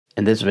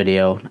In this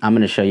video, I'm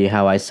going to show you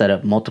how I set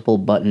up multiple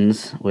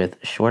buttons with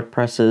short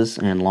presses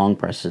and long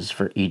presses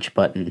for each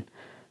button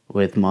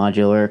with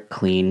modular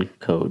clean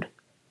code.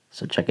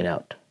 So check it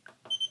out.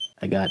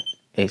 I got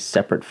a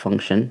separate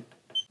function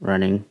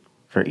running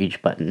for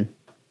each button.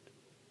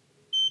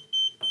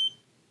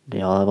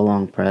 They all have a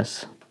long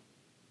press.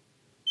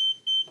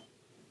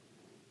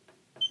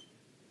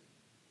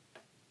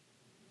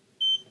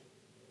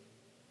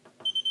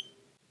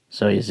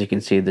 So as you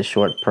can see, the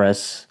short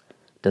press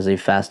does a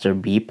faster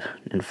beep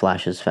and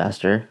flashes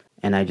faster.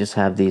 And I just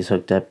have these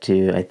hooked up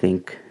to, I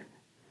think,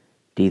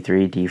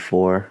 D3,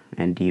 D4,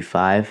 and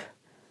D5.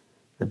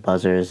 The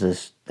buzzer is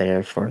just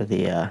there for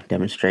the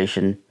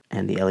demonstration,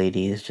 and the LED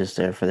is just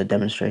there for the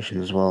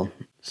demonstration as well.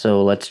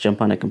 So let's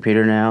jump on a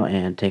computer now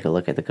and take a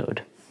look at the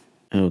code.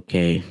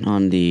 Okay,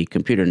 on the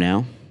computer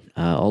now,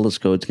 all this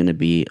code's going to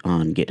be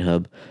on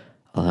GitHub.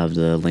 I'll have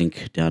the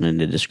link down in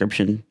the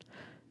description.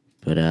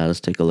 But let's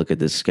take a look at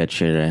this sketch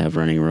here that I have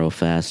running real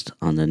fast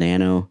on the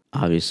Nano.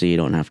 Obviously, you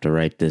don't have to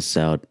write this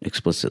out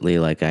explicitly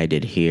like I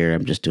did here.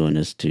 I'm just doing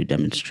this to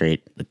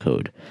demonstrate the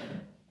code.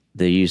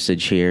 The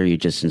usage here, you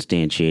just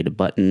instantiate a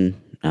button,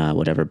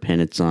 whatever pin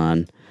it's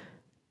on.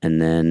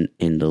 And then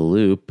in the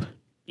loop,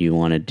 you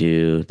want to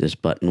do this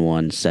button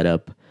 1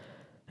 setup.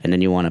 And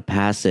then you want to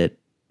pass it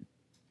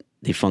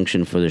the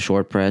function for the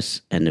short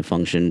press and the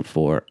function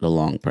for the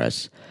long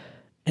press.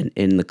 And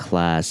in the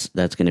class,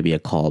 that's going to be a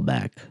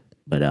callback.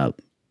 But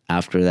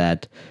after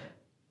that,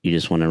 you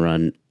just want to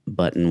run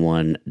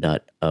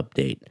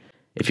button1.update.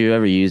 If you've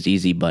ever used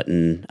Easy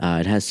Button,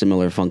 it has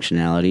similar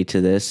functionality to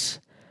this.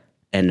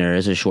 And there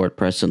is a short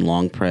press and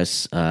long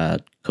press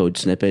code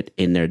snippet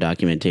in their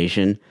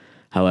documentation.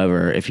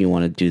 However, if you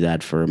want to do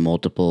that for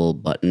multiple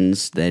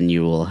buttons, then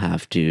you will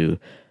have to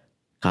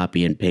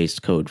copy and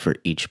paste code for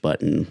each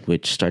button,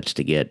 which starts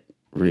to get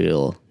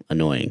real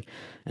annoying.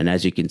 And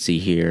as you can see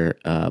here,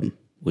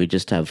 we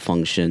just have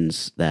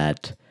functions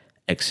that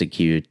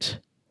execute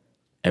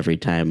every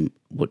time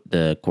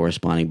the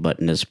corresponding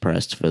button is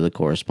pressed for the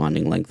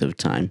corresponding length of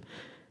time.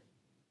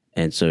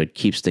 And so it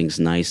keeps things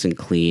nice and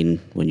clean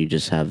when you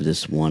just have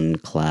this one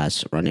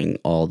class running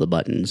all the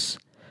buttons.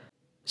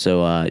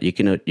 So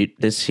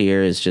this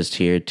here is just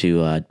here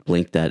to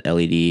blink that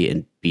LED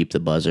and beep the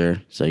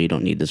buzzer. So you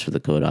don't need this for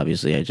the code,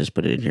 obviously. I just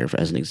put it in here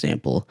as an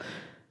example.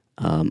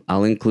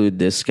 I'll include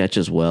this sketch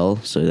as well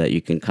so that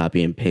you can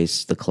copy and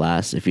paste the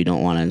class if you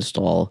don't want to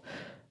install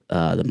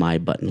the My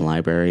Button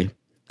library,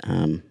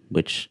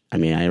 which, I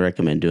mean, I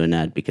recommend doing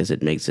that because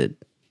it makes it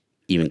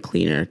even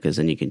cleaner, because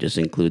then you can just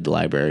include the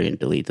library and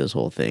delete this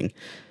whole thing.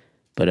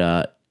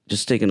 But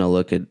just taking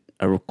a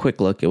quick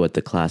look at what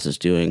the class is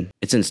doing.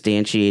 It's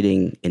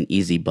instantiating an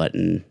Easy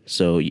Button.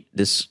 So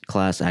this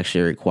class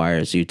actually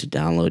requires you to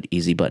download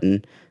Easy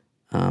Button.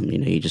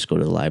 You just go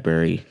to the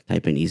library,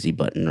 type in Easy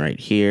Button right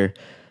here.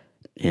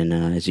 And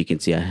as you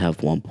can see, I have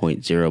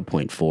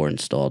 1.0.4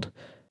 installed.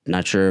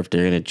 Not sure if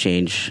they're going to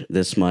change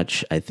this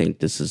much. I think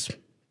this has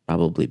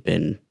probably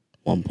been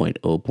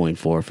 1.0.4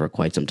 for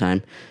quite some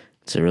time.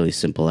 It's a really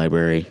simple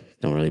library.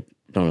 Don't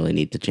really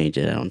need to change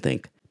it, I don't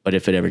think. But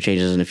if it ever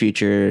changes in the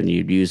future and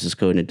you use this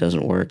code and it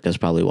doesn't work, that's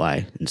probably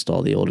why.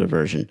 Install the older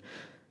version.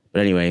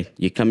 But anyway,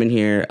 you come in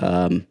here.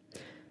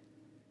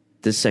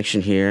 This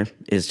section here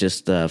is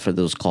just for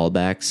those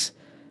callbacks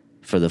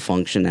for the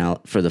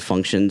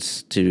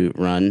functions to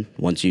run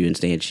once you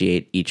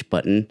instantiate each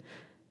button.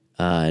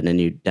 And then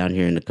you down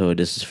here in the code,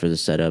 this is for the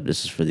setup,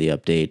 this is for the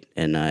update,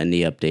 and in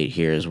the update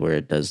here is where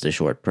it does the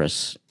short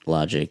press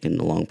logic and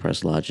the long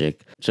press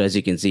logic. So as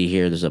you can see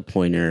here, there's a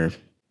pointer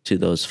to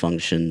those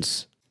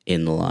functions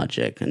in the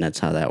logic, and that's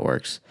how that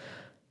works.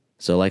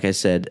 So like I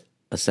said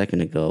a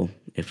second ago,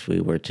 if we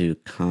were to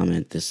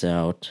comment this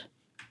out,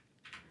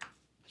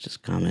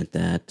 just comment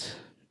that.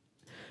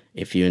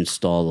 If you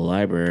install the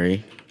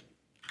library,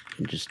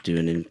 you just do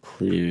an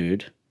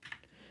include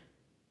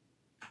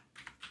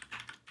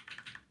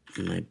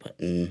my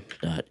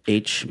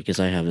button.h, because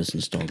I have this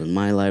installed in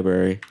my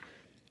library.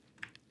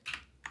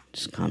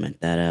 Just comment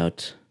that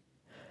out.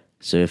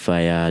 So if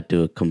I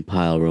do a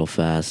compile real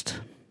fast,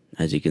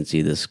 as you can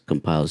see, this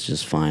compiles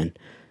just fine.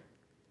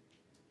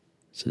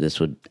 So this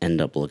would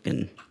end up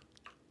looking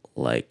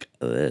like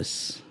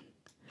this.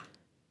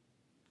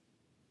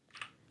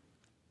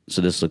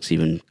 So this looks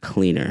even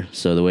cleaner.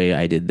 So the way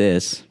I did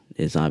this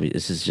is obvious.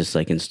 This is just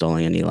like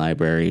installing any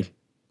library,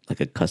 like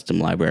a custom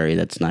library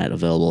that's not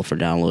available for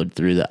download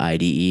through the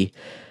IDE.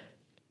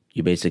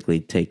 You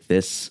basically take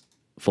this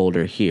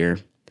folder here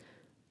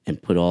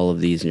and put all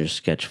of these in your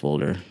sketch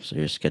folder. So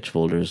your sketch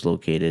folder is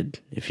located,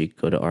 if you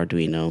go to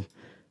Arduino,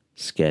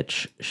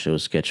 sketch, show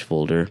sketch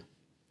folder.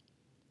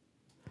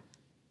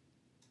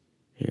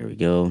 Here we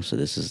go. So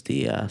this is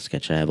the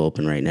sketch I have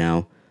open right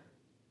now.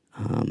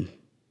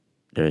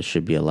 There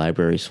should be a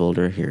libraries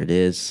folder. Here it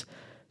is.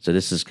 So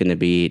this is going to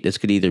be, this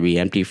could either be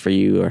empty for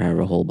you or have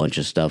a whole bunch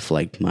of stuff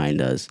like mine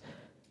does.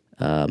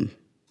 But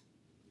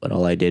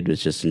all I did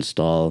was just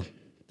install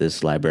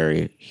this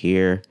library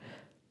here.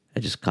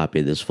 I just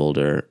copied this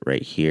folder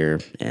right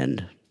here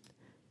and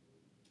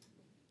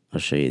I'll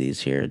show you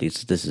these here.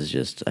 This is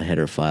just a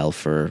header file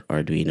for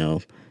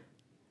Arduino.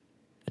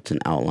 It's an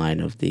outline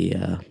of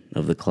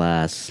the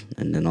class,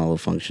 and then all the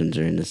functions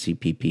are in the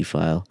CPP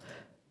file,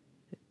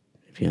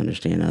 if you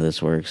understand how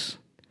this works.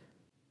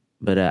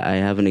 But I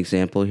have an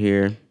example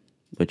here,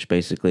 which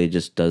basically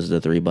just does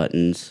the 3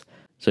 buttons.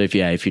 So if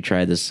you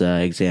try this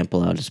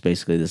example out, it's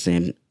basically the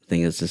same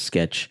thing as the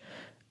sketch.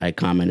 I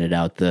commented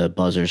out the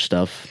buzzer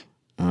stuff.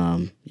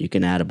 You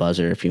can add a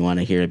buzzer if you want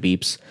to hear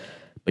beeps,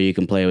 but you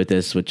can play with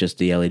this with just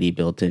the LED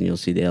built in. You'll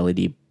see the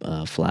LED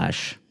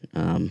flash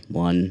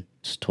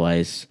once,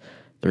 twice,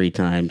 3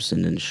 times,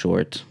 and then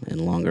short and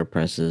longer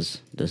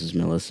presses. This is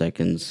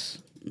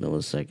milliseconds.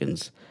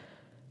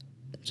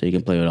 So you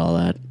can play with all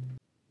that.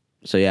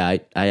 So yeah,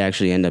 I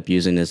actually end up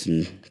using this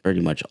in pretty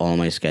much all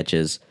my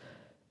sketches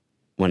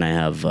when I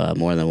have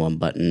more than one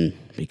button,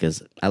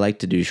 because I like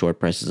to do short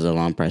presses and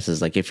long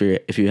presses. Like if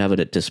you have it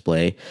at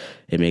display,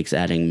 it makes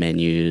adding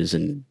menus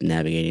and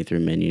navigating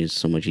through menus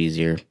so much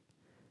easier.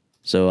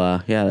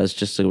 So yeah, that's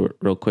just a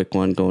real quick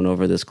one going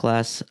over this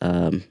class.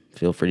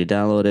 Feel free to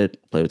download it,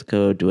 play with the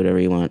code, do whatever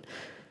you want,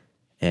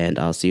 and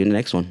I'll see you in the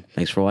next one.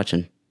 Thanks for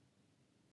watching.